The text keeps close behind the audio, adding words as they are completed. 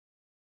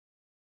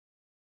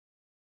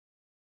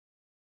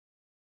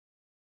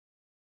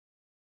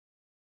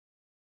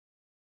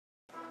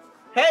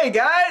Hey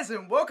guys,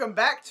 and welcome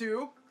back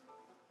to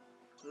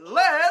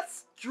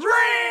Let's Drink!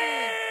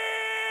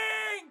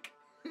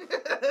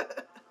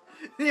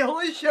 The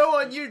only show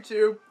on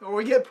YouTube where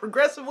we get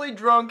progressively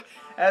drunk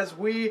as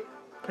we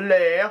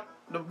play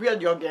the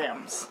video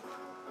games.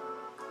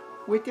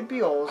 With the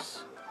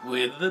beers.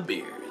 With the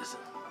beers.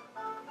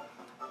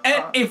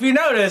 And if you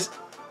notice,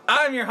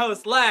 I'm your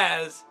host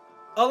Laz,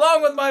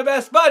 along with my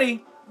best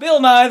buddy, Bill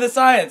Nye the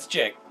Science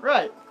Chick.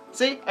 Right.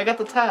 See, I got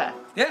the tie.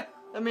 Yeah.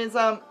 That means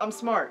I'm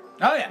smart.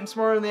 Oh yeah. I'm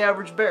smarter than the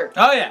average bear.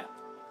 Oh yeah.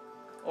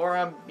 Or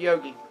I'm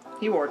Yogi.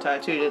 He wore a tie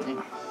too, didn't he?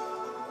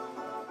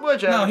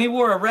 Whichever. No, he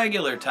wore a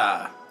regular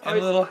tie and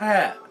a little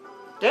hat.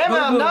 Damn it,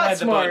 I'm not had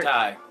smart. The bow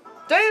tie.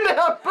 Damn it,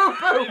 I'm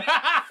boo-boo.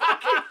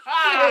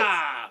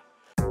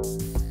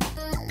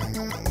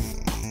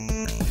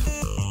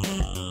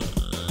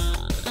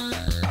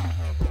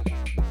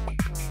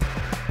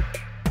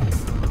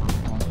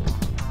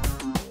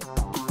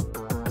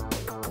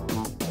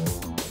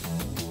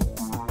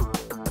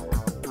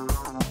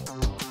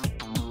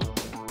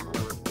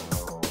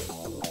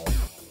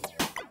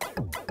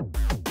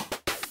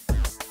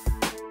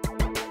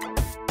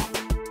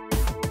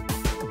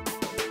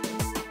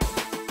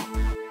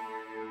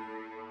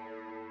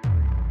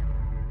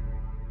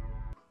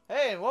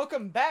 Hey, and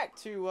welcome back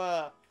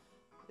to,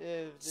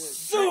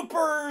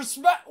 Super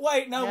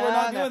Wait, no, we're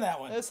not doing that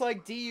one. It's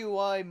like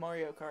DUI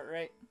Mario Kart,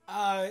 right?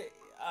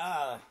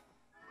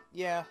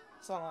 Yeah,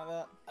 something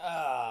like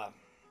that.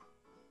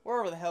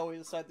 Wherever the hell we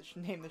decide to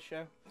name the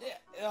show.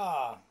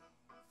 Yeah,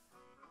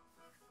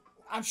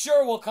 I'm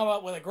sure we'll come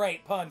up with a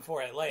great pun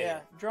for it later. Yeah,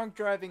 drunk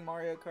driving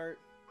Mario Kart.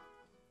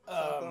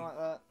 Something like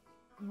that.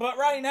 But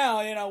right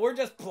now, you know, we're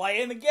just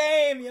playing the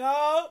game, you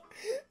know?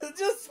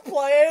 Just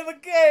playing the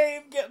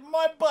game, getting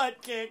my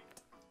butt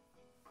kicked.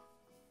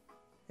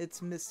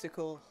 It's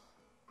mystical.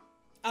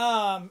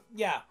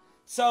 Yeah.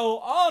 So,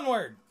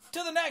 onward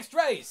to the next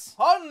race.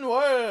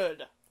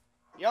 Onward!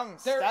 Young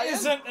There stallion?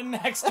 isn't a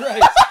next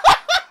race.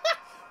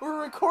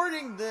 We're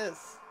recording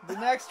this. The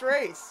next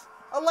race.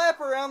 A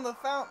lap around the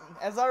fountain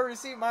as I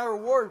receive my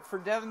reward for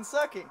Devin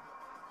sucking.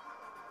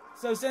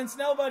 So since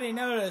nobody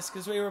noticed,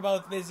 because we were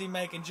both busy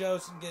making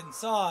jokes and getting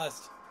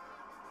sauced,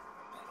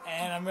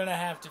 and I'm going to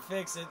have to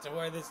fix it to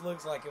where this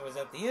looks like it was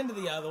at the end of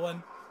the other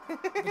one,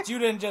 but you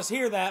didn't just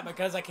hear that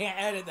because I can't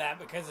edit that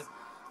because,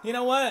 you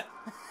know what?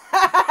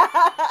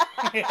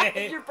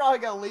 You're probably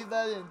going to leave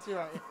that in too,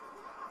 aren't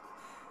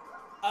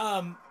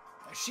you?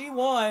 She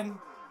won.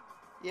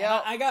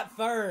 Yeah. I got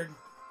third.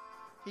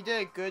 He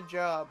did a good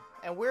job.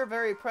 And we're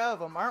very proud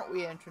of him, aren't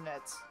we,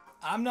 internets?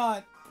 I'm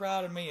not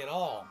proud of me at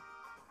all.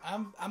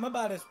 I'm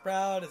about as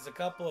proud as a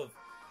couple of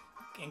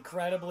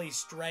incredibly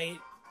straight,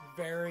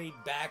 very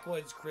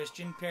backwoods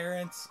Christian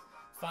parents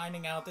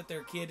finding out that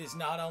their kid is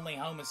not only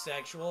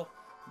homosexual,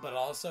 but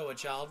also a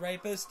child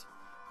rapist.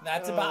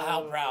 That's about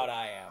how proud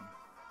I am.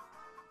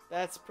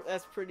 That's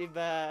pretty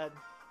bad.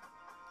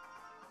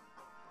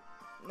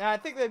 Now, I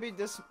think they'd be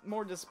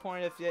more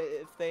disappointed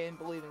if they didn't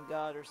believe in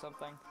God or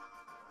something.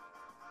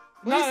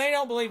 No, they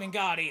don't believe in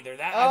God either.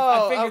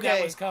 I figured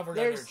that was covered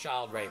under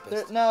child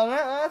rapist. No,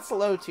 that's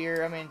low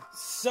tier. I mean,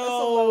 that's the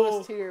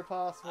lowest tier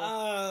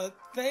possible.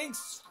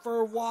 Thanks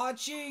for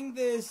watching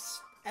this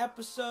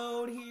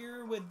episode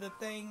here with the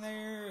thing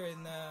there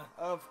and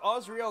of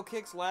Osriel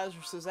kicks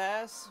Lazarus's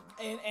ass.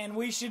 And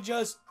we should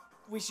just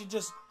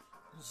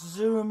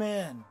zoom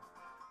in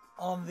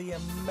on the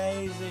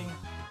amazing.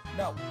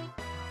 No,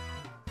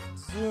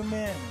 zoom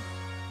in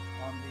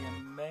on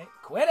the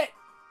Quit it.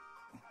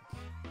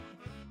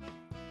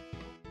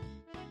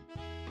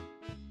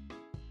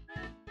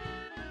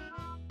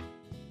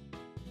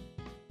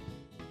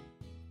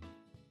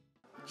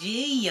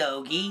 Gee,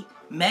 Yogi,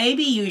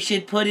 maybe you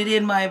should put it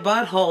in my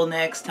butthole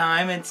next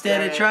time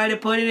instead of try to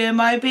put it in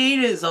my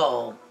penis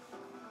hole.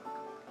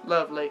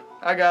 Lovely.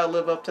 I gotta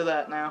live up to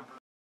that now.